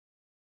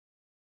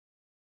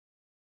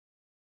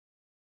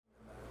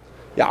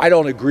Yeah, I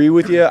don't agree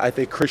with you. I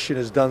think Christian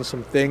has done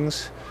some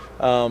things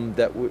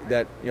that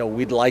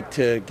we'd like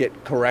to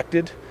get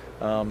corrected.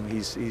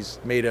 He's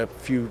made a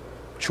few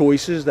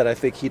choices that I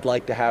think he'd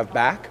like to have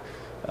back.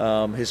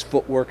 His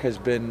footwork has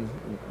been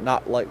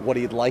not like what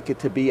he'd like it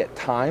to be at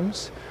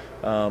times,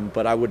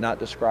 but I would not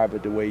describe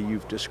it the way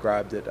you've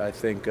described it. I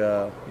think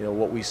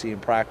what we see in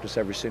practice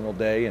every single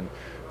day, and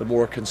the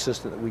more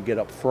consistent that we get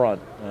up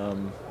front,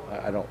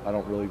 I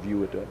don't really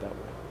view it that way.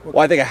 Well,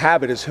 I think a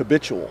habit is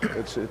habitual.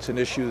 It's an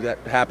issue that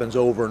happens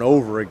over and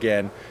over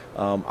again.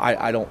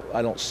 I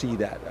don't see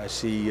that. I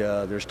see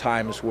there's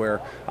times where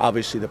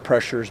obviously the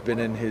pressure's been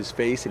in his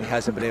face and he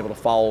hasn't been able to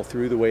follow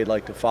through the way he'd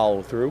like to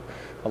follow through.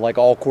 Like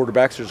all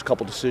quarterbacks, there's a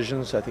couple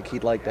decisions I think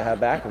he'd like to have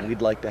back and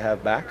we'd like to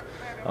have back.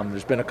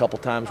 There's been a couple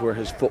times where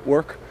his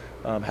footwork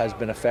has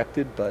been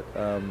affected, but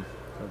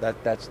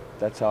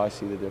that's how I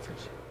see the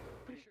difference.